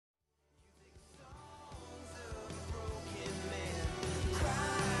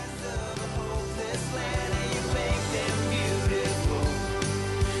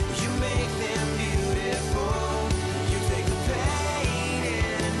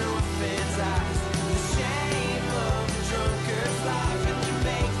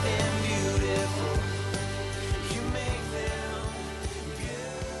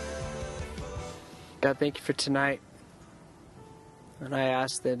God, thank you for tonight. And I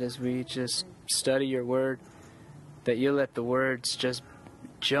ask that as we just study your word, that you let the words just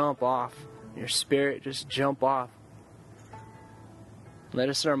jump off. Your spirit just jump off. Let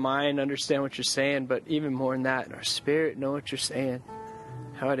us in our mind understand what you're saying, but even more than that, in our spirit know what you're saying,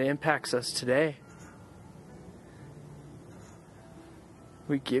 how it impacts us today.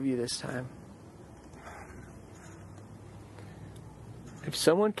 We give you this time. If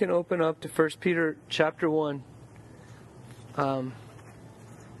someone can open up to 1 Peter chapter 1 and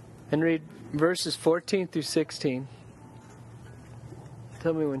read verses 14 through 16.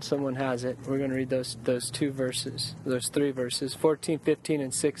 Tell me when someone has it. We're going to read those three verses, 14, 15,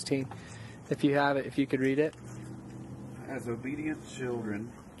 and 16. If you have it, if you could read it. As obedient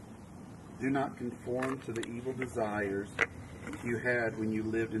children, do not conform to the evil desires you had when you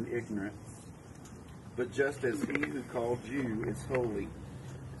lived in ignorance. But just as he who called you is holy,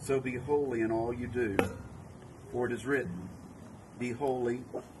 so be holy in all you do. For it is written, be holy,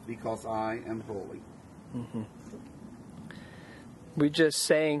 because I am holy. Mm-hmm. We just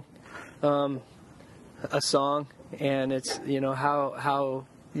sang a song, and it's, how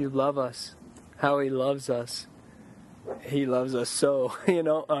you love us, how he loves us. He loves us so, he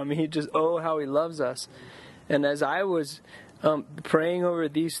just, how he loves us. And as I was praying over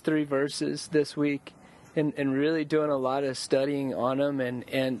these three verses this week, and really doing a lot of studying on them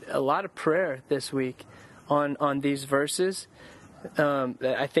and a lot of prayer this week on these verses,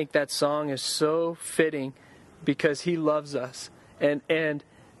 I think that song is so fitting because he loves us. And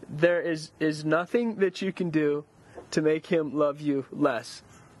there is nothing that you can do to make him love you less.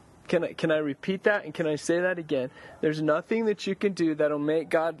 Can I repeat that, and can I say that again? There's nothing that you can do that'll make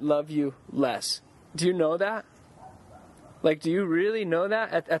God love you less. Do you know that? Like, do you really know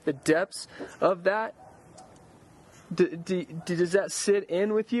that at the depths of that? Does that sit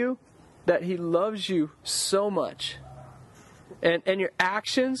in with you? That he loves you so much. And your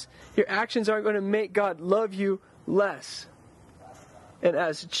actions aren't going to make God love you less. And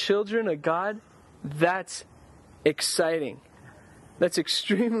as children of God, that's exciting. That's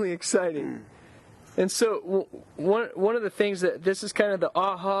extremely exciting. And so one of the things that this is kind of the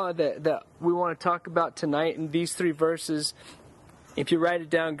aha that we want to talk about tonight in these three verses. If you write it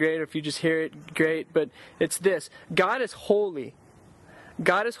down, great, or if you just hear it, great. But it's this. God is holy.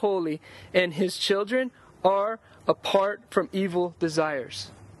 God is holy, and his children are apart from evil desires.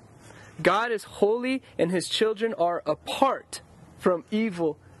 God is holy, and his children are apart from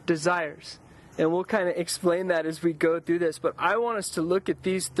evil desires. And we'll kind of explain that as we go through this. But I want us to look at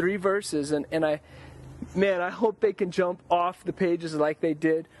these three verses, and I hope they can jump off the pages like they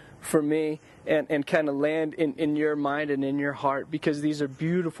did for me and kind of land in your mind and in your heart, because these are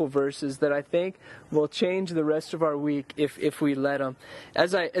beautiful verses that I think will change the rest of our week if we let them.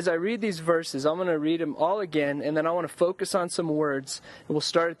 As I read these verses, I'm going to read them all again, and then I want to focus on some words, and we'll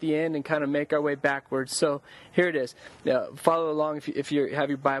start at the end and kind of make our way backwards. So here it is. Follow along if you have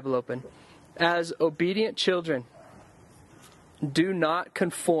your Bible open. As obedient children, do not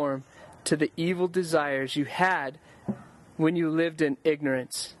conform to the evil desires you had when you lived in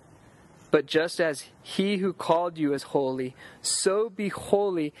ignorance. But just as he who called you is holy, so be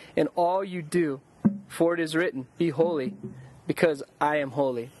holy in all you do. For it is written, be holy, because I am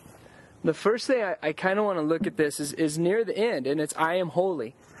holy. The first thing I kind of want to look at this is near the end, and it's I am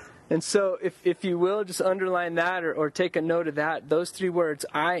holy. And so if you will, just underline that or take a note of that, those three words,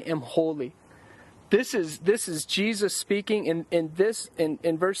 I am holy. This is Jesus speaking in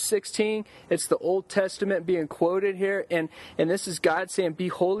verse 16. It's the Old Testament being quoted here, and this is God saying, "Be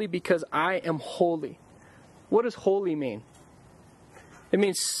holy because I am holy." What does holy mean? It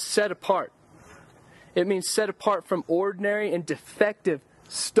means set apart. It means set apart from ordinary and defective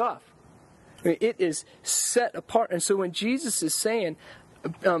stuff. I mean, it is set apart. And so when Jesus is saying,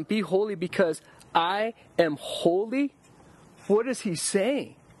 "Be holy because I am holy," what is he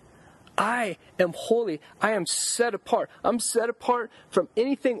saying? I am holy. I am set apart. I'm set apart from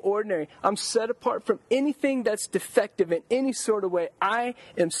anything ordinary. I'm set apart from anything that's defective in any sort of way. I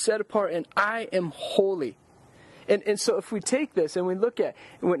am set apart and I am holy. And so if we take this and we look at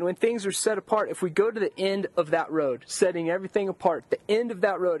when things are set apart, if we go to the end of that road, setting everything apart, the end of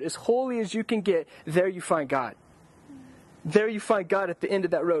that road, as holy as you can get, there you find God. There you find God at the end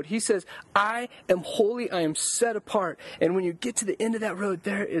of that road. He says, I am holy, I am set apart. And when you get to the end of that road,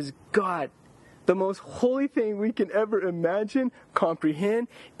 there is God. The most holy thing we can ever imagine, comprehend,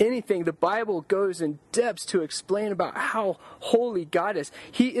 anything. The Bible goes in depths to explain about how holy God is.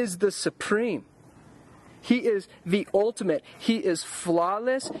 He is the supreme. He is the ultimate. He is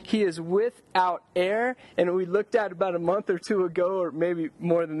flawless. He is without error. And we looked at about a month or two ago, or maybe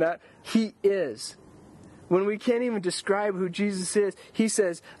more than that, He is. When we can't even describe who Jesus is, he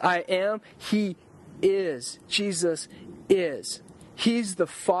says, I am, he is. Jesus is. He's the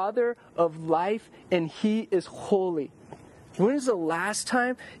Father of life, and he is holy. When was the last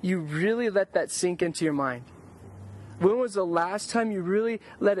time you really let that sink into your mind? When was the last time you really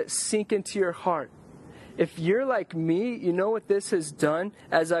let it sink into your heart? If you're like me, you know what this has done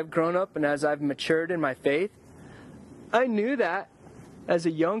as I've grown up and as I've matured in my faith? I knew that as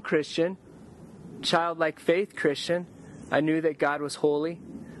a young Christian, childlike faith Christian. I knew that God was holy.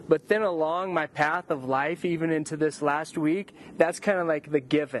 But then along my path of life, even into this last week, that's kind of like the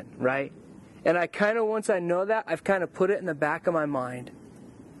given, right? And I kind of, once I know that, I've kind of put it in the back of my mind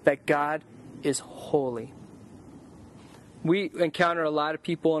that God is holy. We encounter a lot of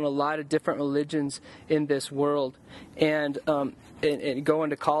people in a lot of different religions in this world, and go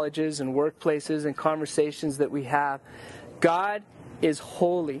into colleges and workplaces and conversations that we have. God is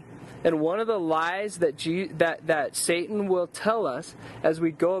holy. And one of the lies that Satan will tell us as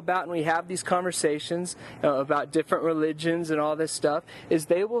we go about and we have these conversations about different religions and all this stuff is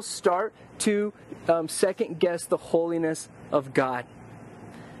they will start to second guess the holiness of God.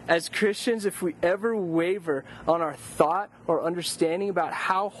 As Christians, if we ever waver on our thought or understanding about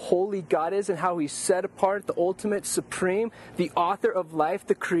how holy God is and how He's set apart, the ultimate supreme, the author of life,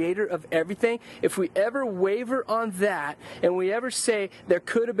 the creator of everything, if we ever waver on that and we ever say there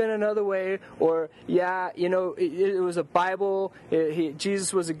could have been another way, or it was a Bible,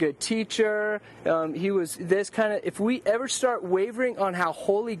 Jesus was a good teacher, he was this kind of, if we ever start wavering on how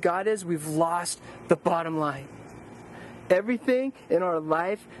holy God is, we've lost the bottom line. Everything in our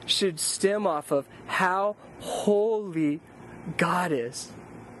life should stem off of how holy God is.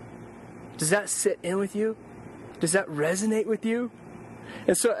 Does that sit in with you? Does that resonate with you?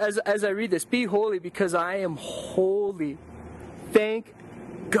 And so as I read this, be holy because I am holy. Thank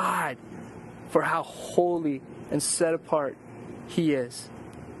God for how holy and set apart He is.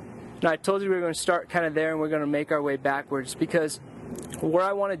 Now I told you we were going to start kind of there and we're going to make our way backwards, because where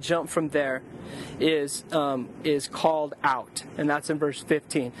I want to jump from there is called out, and that's in verse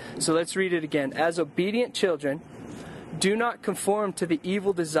 15. So let's read it again. As obedient children, do not conform to the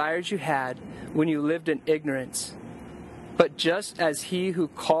evil desires you had when you lived in ignorance, but just as He who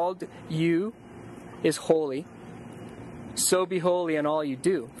called you is holy, so be holy in all you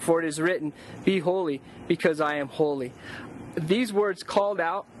do. For it is written, be holy because I am holy. These words called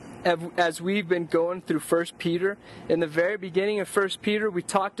out, as we've been going through 1 Peter, in the very beginning of 1 Peter, we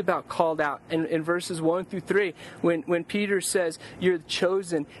talked about called out in verses 1 through 3, when Peter says, you're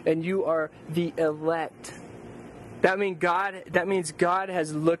chosen and you are the elect. That means God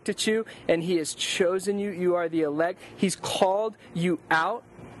has looked at you and He has chosen you. You are the elect. He's called you out.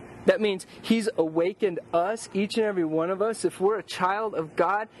 That means He's awakened us, each and every one of us. If we're a child of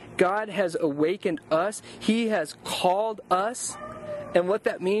God, God has awakened us. He has called us. And what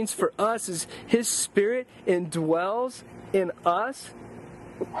that means for us is His Spirit indwells in us.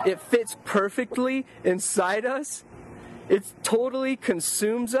 It fits perfectly inside us. It totally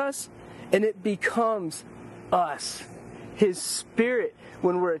consumes us. And it becomes us. His Spirit,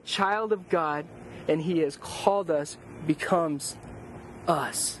 when we're a child of God and He has called us, becomes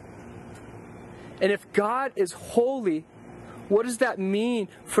us. And if God is holy, what does that mean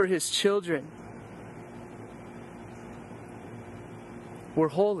for His children? We're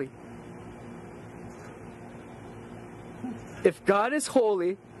holy. If God is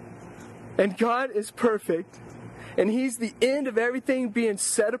holy and God is perfect and He's the end of everything being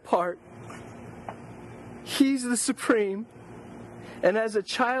set apart, He's the supreme, and as a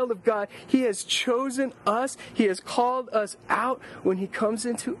child of God, He has chosen us, He has called us out. When He comes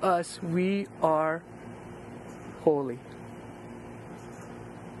into us, we are holy.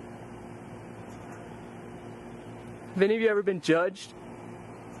 Have any of you ever been judged?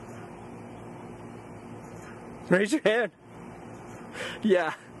 Raise your hand.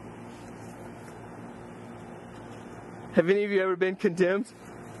 Yeah. Have any of you ever been condemned?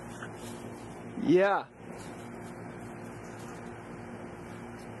 Yeah.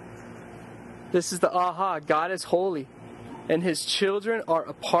 This is the aha. God is holy, and His children are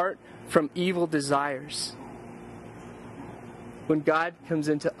apart from evil desires. When God comes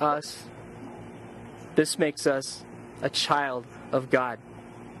into us, this makes us a child of God.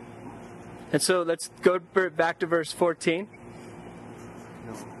 And so let's go back to verse 14.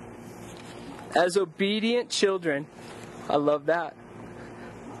 As obedient children, I love that.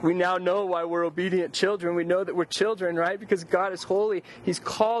 We now know why we're obedient children. We know that we're children, right? Because God is holy. He's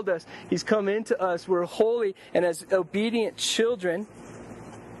called us. He's come into us. We're holy. And as obedient children,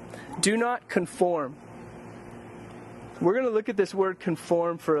 do not conform. We're going to look at this word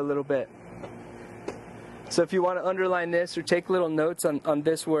conform for a little bit. So if you want to underline this or take little notes on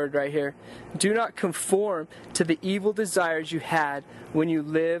this word right here. Do not conform to the evil desires you had when you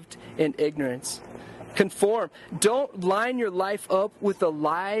lived in ignorance. Conform. Don't line your life up with the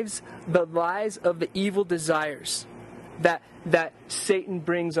lies of the evil desires that Satan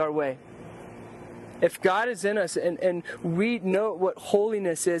brings our way. If God is in us and we know what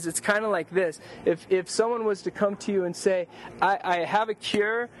holiness is, it's kind of like this. If someone was to come to you and say, I have a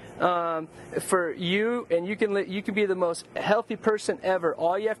cure for you, and you can be the most healthy person ever.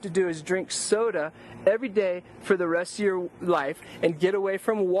 All you have to do is drink soda every day for the rest of your life and get away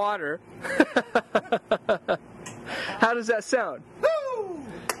from water. How does that sound? Woo!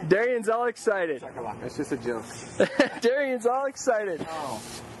 Darian's all excited. That's just a joke. Darian's all excited. Oh.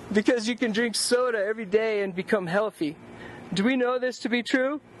 Because you can drink soda every day and become healthy. Do we know this to be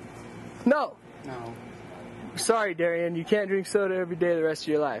true? No. No. Sorry, Darian, you can't drink soda every day the rest of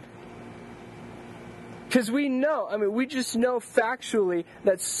your life. Because we just know factually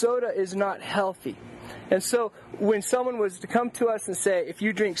that soda is not healthy. And so when someone was to come to us and say, if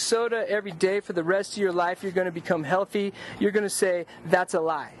you drink soda every day for the rest of your life, you're going to become healthy, you're going to say, that's a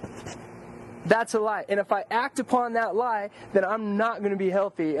lie. That's a lie. And if I act upon that lie, then I'm not going to be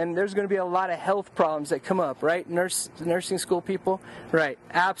healthy, and there's going to be a lot of health problems that come up, right? Nursing school people? Right.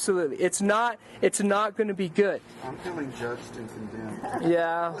 Absolutely. It's not going to be good. I'm feeling judged and condemned.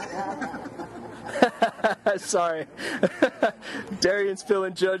 Yeah. Sorry. Darian's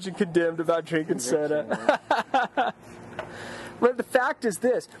feeling judged and condemned about drinking soda. But the fact is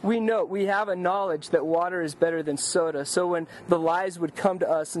this, we have a knowledge that water is better than soda. So when the lies would come to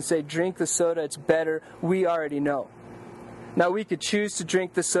us and say, drink the soda, it's better, we already know. Now we could choose to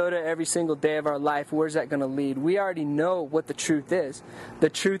drink the soda every single day of our life. Where's that going to lead? We already know what the truth is. The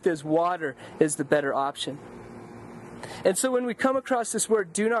truth is water is the better option. And so when we come across this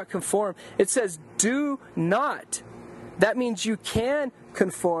word, do not conform, it says do not. That means you can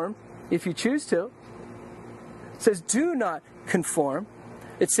conform if you choose to. It says do not conform.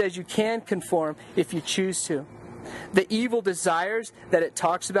 It says you can conform if you choose to. The evil desires that it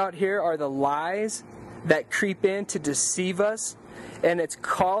talks about here are the lies that creep in to deceive us, and it's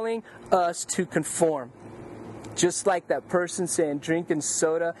calling us to conform. Just like that person saying drinking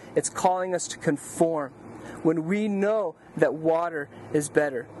soda, it's calling us to conform when we know that water is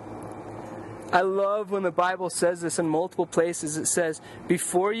better. I love when the Bible says this in multiple places. It says,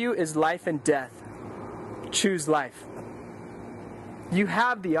 before you is life and death. Choose life. You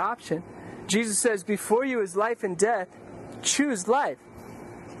have the option. Jesus says, before you is life and death. Choose life.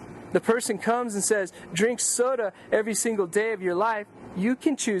 The person comes and says, drink soda every single day of your life. You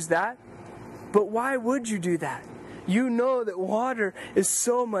can choose that. But why would you do that? You know that water is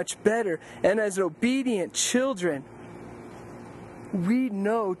so much better. And as obedient children, we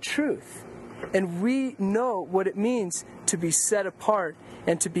know truth. And we know what it means to be set apart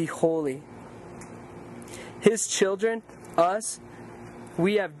and to be holy. His children, us,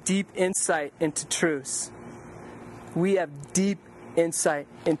 we have deep insight into truths. We have deep insight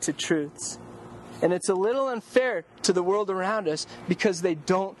into truths. And it's a little unfair to the world around us because they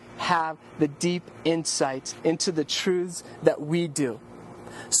don't have the deep insights into the truths that we do.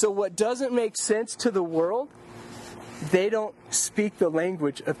 So what doesn't make sense to the world, they don't speak the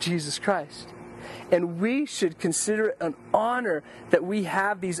language of Jesus Christ. And we should consider it an honor that we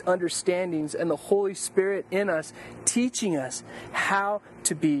have these understandings and the Holy Spirit in us teaching us how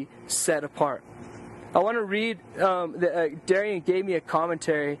to be set apart. I want to read, Darian gave me a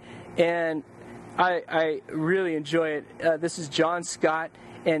commentary, and I really enjoy it. This is John Scott,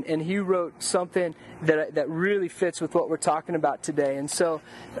 and he wrote something that really fits with what we're talking about today. And so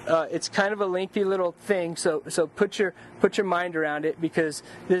it's kind of a lengthy little thing, so put your mind around it, because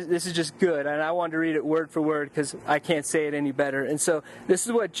this is just good, and I wanted to read it word for word because I can't say it any better. And so this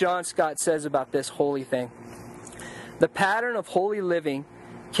is what John Scott says about this holy thing. The pattern of holy living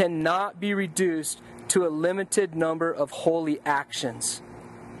cannot be reduced to a limited number of holy actions.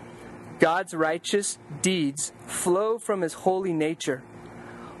 God's righteous deeds flow from His holy nature.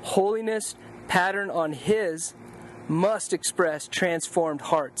 Holiness patterned on His must express transformed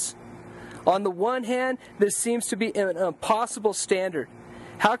hearts. On the one hand, this seems to be an impossible standard.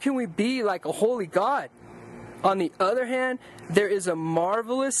 How can we be like a holy God? On the other hand, there is a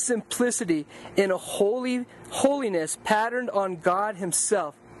marvelous simplicity in a holiness patterned on God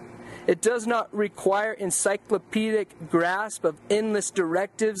Himself. It does not require encyclopedic grasp of endless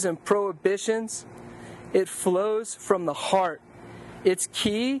directives and prohibitions. It flows from the heart. Its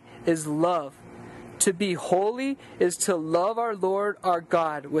key is love. To be holy is to love our Lord our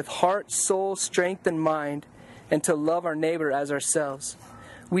God with heart, soul, strength, and mind, and to love our neighbor as ourselves.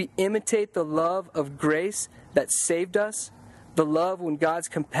 we imitate the love of grace that saved us, the love when God's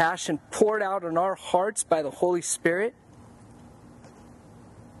compassion poured out on our hearts by the Holy Spirit.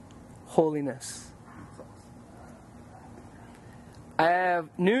 Holiness. I have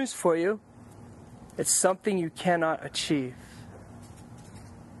news for you. It's something you cannot achieve.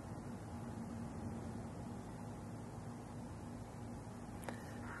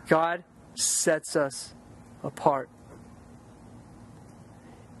 God sets us apart.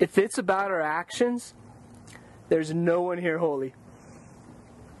 If it's about our actions, there's no one here holy.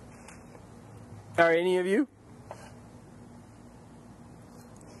 Are any of you?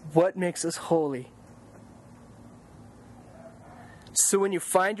 What makes us holy? So when you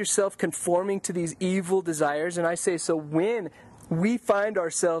find yourself conforming to these evil desires, and I say so when we find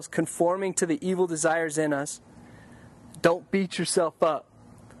ourselves conforming to the evil desires in us, don't beat yourself up.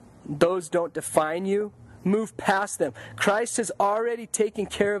 Those don't define you. Move past them. Christ has already taken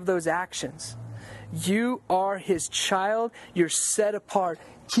care of those actions. You are His child. You're set apart.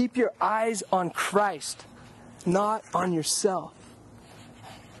 Keep your eyes on Christ, not on yourself.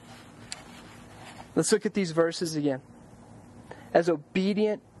 Let's look at these verses again. As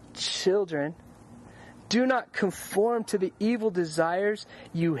obedient children, do not conform to the evil desires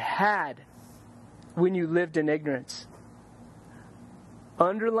you had when you lived in ignorance.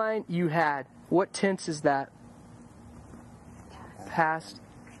 Underline you had. What tense is that? Past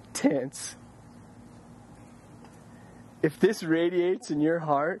tense. If this radiates in your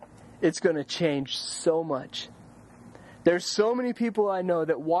heart, it's going to change so much. There's so many people I know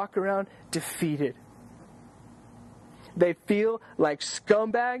that walk around defeated. They feel like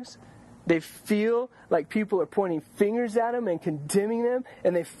scumbags. They feel like people are pointing fingers at them and condemning them.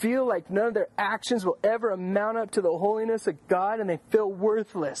 And they feel like none of their actions will ever amount up to the holiness of God. And they feel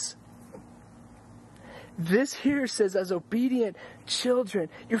worthless. This here says, as obedient children,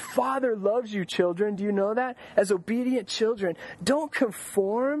 your Father loves you, children. Do you know that? As obedient children, don't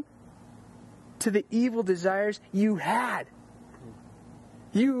conform to the evil desires you had.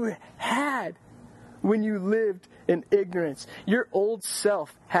 You had when you lived in ignorance. Your old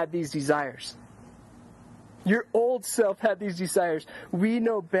self had these desires. Your old self had these desires. We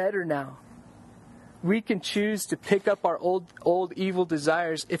know better now. We can choose to pick up our old evil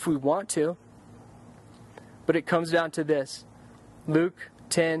desires if we want to. But it comes down to this. Luke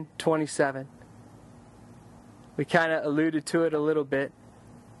 10:27. We kind of alluded to it a little bit.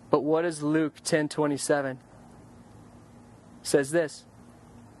 But what is Luke 10:27? It says this.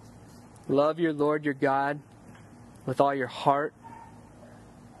 Love your Lord your God with all your heart,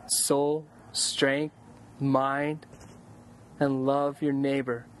 soul, strength, mind, and love your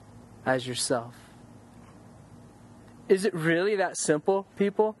neighbor as yourself. Is it really that simple,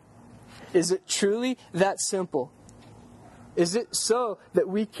 people? Is it truly that simple? Is it so that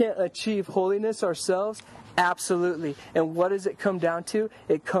we can't achieve holiness ourselves? Absolutely. And what does it come down to?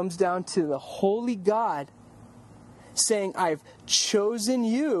 It comes down to the holy God saying, I've chosen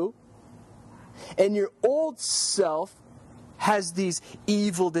you, and your old self has these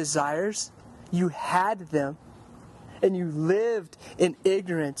evil desires. You had them, and you lived in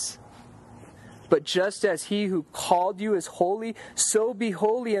ignorance. But just as He who called you is holy, so be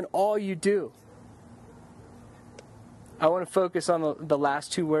holy in all you do. I want to focus on the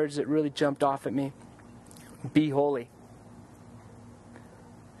last two words that really jumped off at me. Be holy.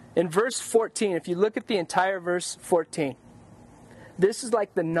 In verse 14, if you look at the entire verse 14, this is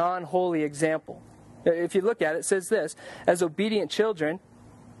like the non-holy example. If you look at it, it says this, as obedient children,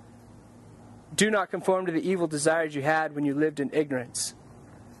 do not conform to the evil desires you had when you lived in ignorance.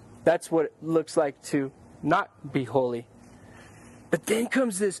 That's what it looks like to not be holy. But then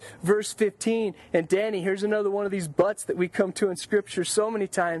comes this verse 15, and Danny, here's another one of these buts that we come to in Scripture so many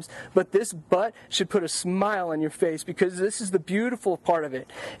times, but this but should put a smile on your face because this is the beautiful part of it.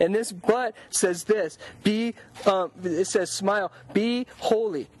 And this but says this, it says smile, be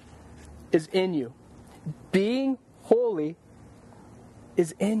holy is in you. Being holy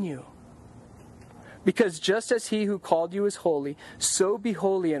is in you. Because just as He who called you is holy, so be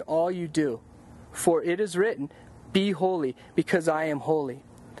holy in all you do. For it is written, be holy, because I am holy.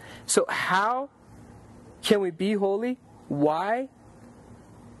 So how can we be holy? Why?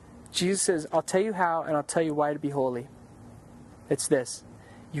 Jesus says, I'll tell you how, and I'll tell you why to be holy. It's this.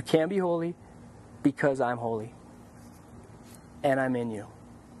 You can be holy because I'm holy. And I'm in you.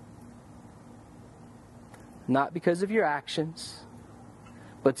 Not because of your actions,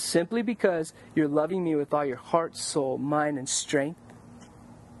 but simply because you're loving me with all your heart, soul, mind, and strength.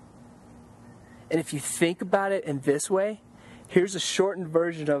 And if you think about it in this way, here's a shortened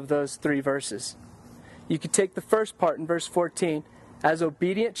version of those three verses. You could take the first part in verse 14 as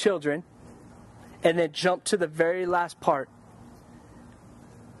obedient children, and then jump to the very last part.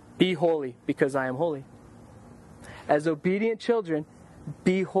 Be holy, because I am holy. As obedient children,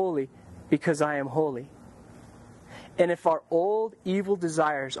 be holy, because I am holy. And if our old evil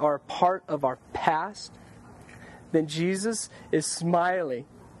desires are a part of our past, then Jesus is smiling.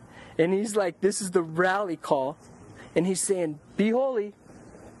 And he's like, this is the rally call. And he's saying, be holy.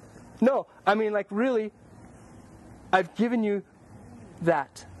 No, I mean, like, really, I've given you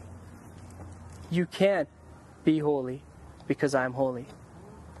that. You can be holy because I am holy.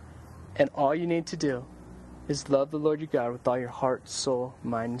 And all you need to do is love the Lord your God with all your heart, soul,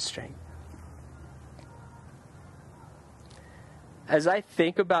 mind, and strength. As I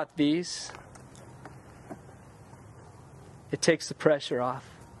think about these, it takes the pressure off.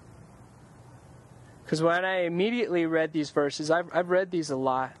 Because when I immediately read these verses, I've read these a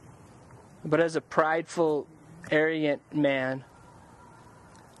lot. But as a prideful, arrogant man,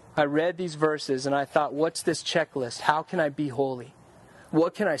 I read these verses and I thought, what's this checklist? How can I be holy?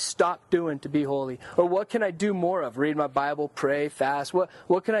 What can I stop doing to be holy? Or what can I do more of? Read my Bible, pray, fast.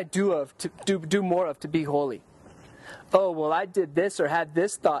 What can I do more of to be holy? Oh, well, I did this or had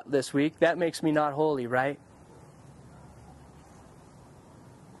this thought this week. That makes me not holy, right?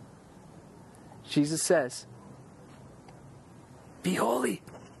 Jesus says, be holy,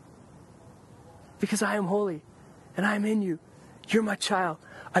 because I am holy, and I am in you. You're my child.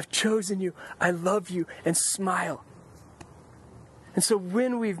 I've chosen you. I love you, and smile. And so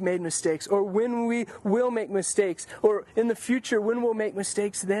when we've made mistakes, or when we will make mistakes, or in the future when we'll make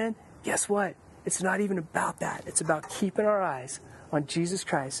mistakes, then guess what? It's not even about that. It's about keeping our eyes on Jesus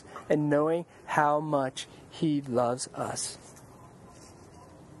Christ and knowing how much He loves us.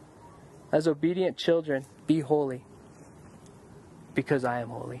 As obedient children, be holy, because I am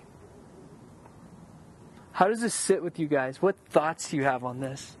holy. How does this sit with you guys? What thoughts do you have on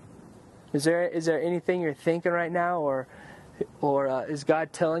this? Is there anything you're thinking right now, or is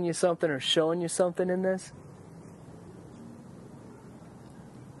God telling you something or showing you something in this?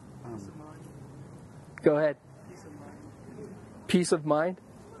 Go ahead. Peace of mind?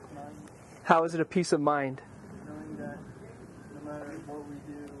 How is it a peace of mind? Knowing that no matter what we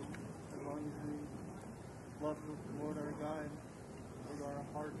do, as long as we love the Lord our God with our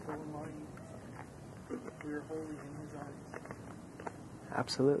heart, soul, and mind, we are holy in His eyes.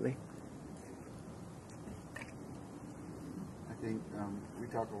 Absolutely. I think we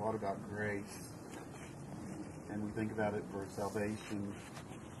talk a lot about grace, and we think about it for salvation,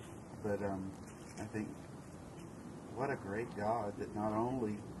 but I think what a great God that not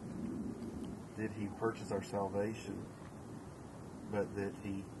only did He purchase our salvation, but that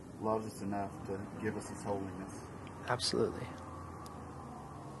He loves us enough to give us His holiness. Absolutely.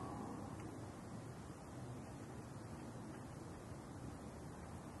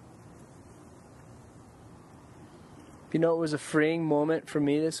 You know, it was a freeing moment for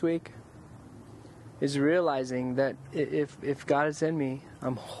me this week, is realizing that if God is in me,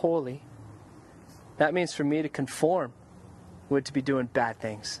 I'm holy. That means for me to conform would to be doing bad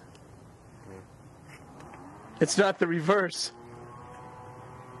things. It's not the reverse.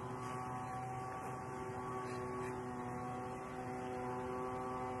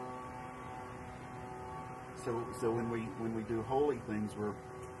 So when we do holy things,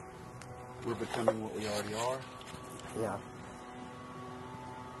 we're becoming what we already are. Yeah.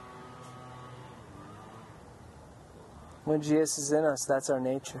 When Jesus is in us, that's our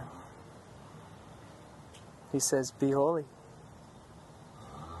nature. He says, be holy.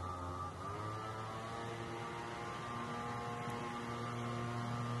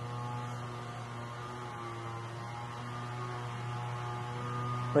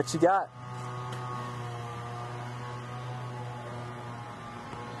 What you got?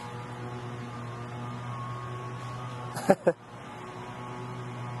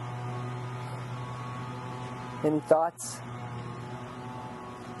 Any thoughts?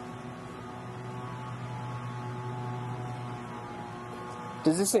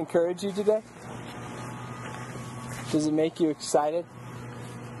 Does this encourage you today? Does it make you excited?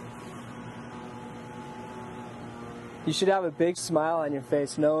 You should have a big smile on your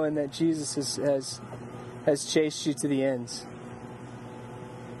face knowing that Jesus has chased you to the ends.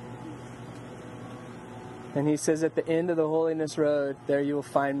 And He says at the end of the holiness road, there you will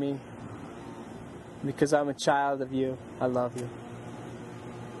find me. Because I'm a child of you, I love you.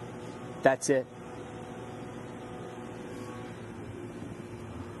 That's it.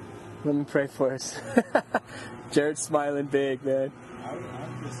 Let me pray for us. Jared's smiling big, man.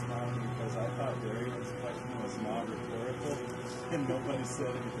 I'm just smiling because I thought Darian's question was not rhetorical, and nobody said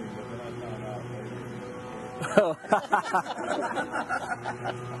anything, but then I found out later.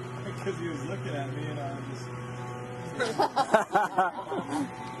 Because he was looking at me and I was just...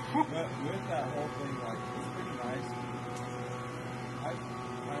 But with that whole thing, like, it's pretty nice. I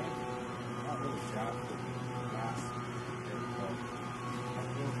kind of, not really drafted last year, but I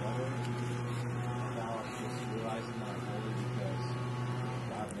feel better now just realizing that I'm holy because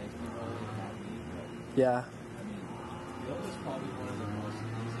God makes me holy, not me. But, Yeah. I mean, guilt is probably one of the most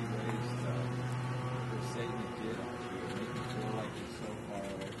easy ways for Satan to get at you and make you feel like you're so far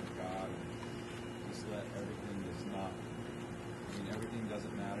away from God and just let everything just not, I mean, everything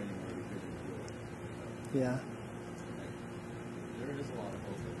doesn't matter anymore because you're guilty. Yeah. Like, there is a lot of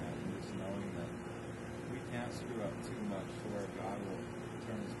hope in that, and just knowing that we can't screw up too much to where God will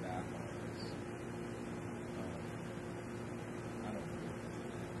turn his back on us. I don't know.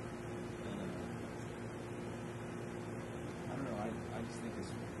 And, I don't know, I just think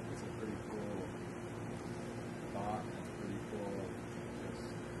it's a pretty cool thought and a pretty cool just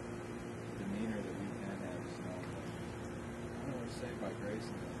demeanor that we can have, just knowing that, I don't know, we're saved by grace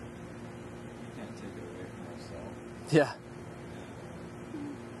and that we can't take it away from ourselves. Yeah.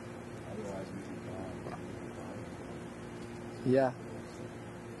 Otherwise we'd be gone. Yeah.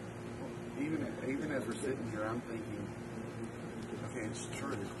 Even as we're sitting here, I'm thinking, okay, it's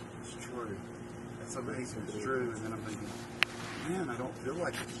true. It's true. That's amazing. It's true. And then I'm thinking, man, I don't feel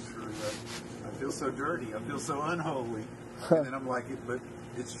like it's true. I feel so dirty. I feel so unholy. And then I'm like, but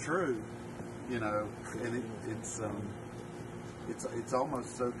it's true, you know. And it's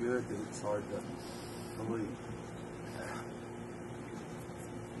almost so good that it's hard to believe.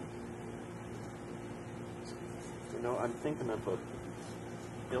 You know, I'm thinking of an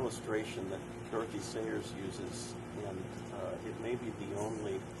illustration that Dorothy Sayers uses, and it may be the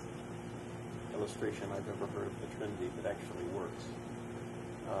only illustration I've ever heard of the Trinity that actually works.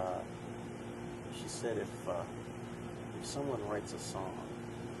 She said if someone writes a song,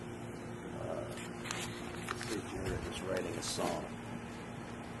 say Jared is writing a song,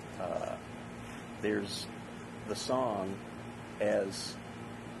 there's the song as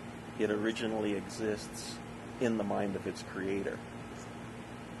it originally exists in the mind of its creator.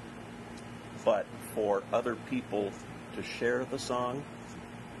 But for other people to share the song,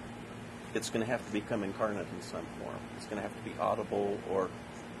 it's going to have to become incarnate in some form. It's going to have to be audible or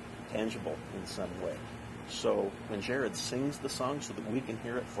tangible in some way. So when Jared sings the song so that we can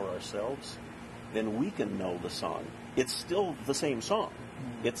hear it for ourselves, then we can know the song. It's still the same song.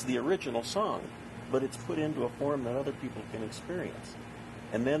 It's the original song, but it's put into a form that other people can experience.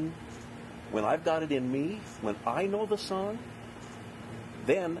 And then when I've got it in me, when I know the song,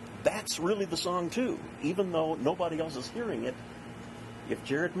 then that's really the song too. Even though nobody else is hearing it, if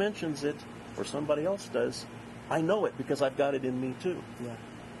Jared mentions it or somebody else does, I know it because I've got it in me too. Yeah.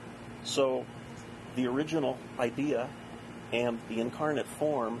 So the original idea and the incarnate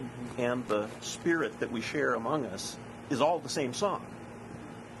form and the spirit that we share among us is all the same song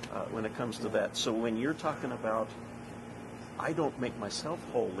when it comes to that. So when you're talking about, I don't make myself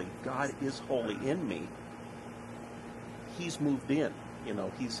holy, God is holy in me, He's moved in, you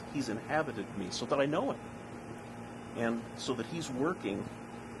know, He's inhabited me so that I know Him. And so that He's working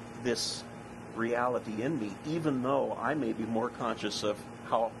this reality in me, even though I may be more conscious of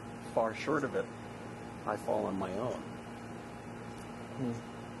how far short of it I fall on my own.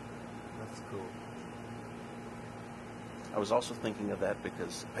 That's cool. I was also thinking of that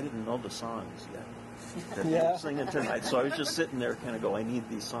because I didn't know the songs yet that we Yeah. were singing tonight. So I was just sitting there kind of go, I need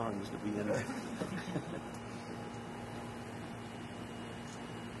these songs to be in it.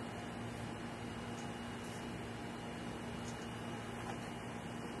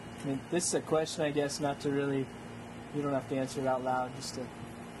 I mean, this is a question, I guess, not to really, you don't have to answer it out loud, just to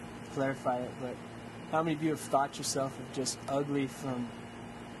clarify it, but how many of you have thought yourself of just ugly from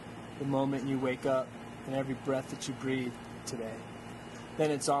the moment you wake up and every breath that you breathe today? Then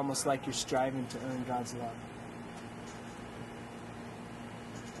it's almost like you're striving to earn God's love.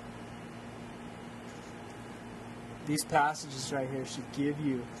 These passages right here should give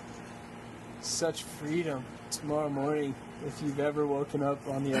you such freedom tomorrow morning if you've ever woken up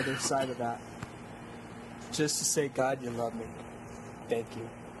on the other side of that. Just to say, God, you love me. Thank you.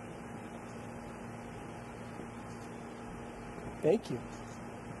 Thank you.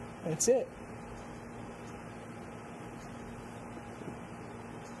 That's it.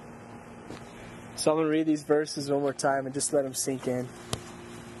 So I'm going to read these verses one more time and just let them sink in.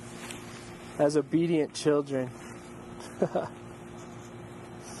 As obedient children,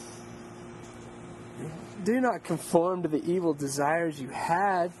 do not conform to the evil desires you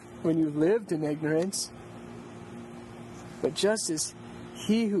had when you lived in ignorance, but just as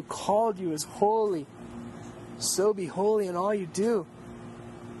He who called you is holy, So be holy in all you do.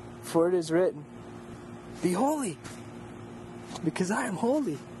 For it is written, be holy, because I am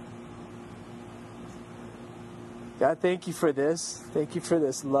holy. God, thank you for this. Thank you for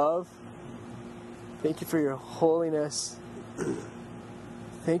this love. Thank you for your holiness.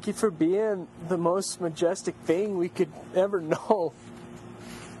 Thank you for being the most majestic thing we could ever know.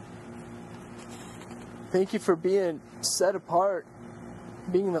 Thank you for being set apart,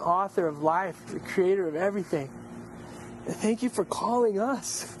 being the author of life, the creator of everything. And thank you for calling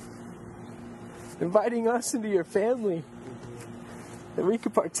us, inviting us into your family, that we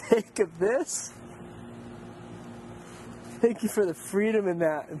could partake of this. Thank you for the freedom in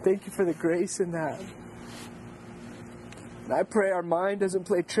that, and thank you for the grace in that. And I pray our mind doesn't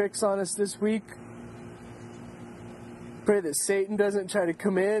play tricks on us this week. Pray that Satan doesn't try to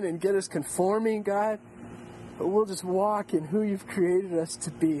come in and get us conforming, God, but we'll just walk in who you've created us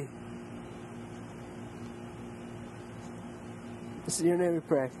to be. It's in your name we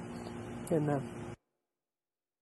pray. Amen.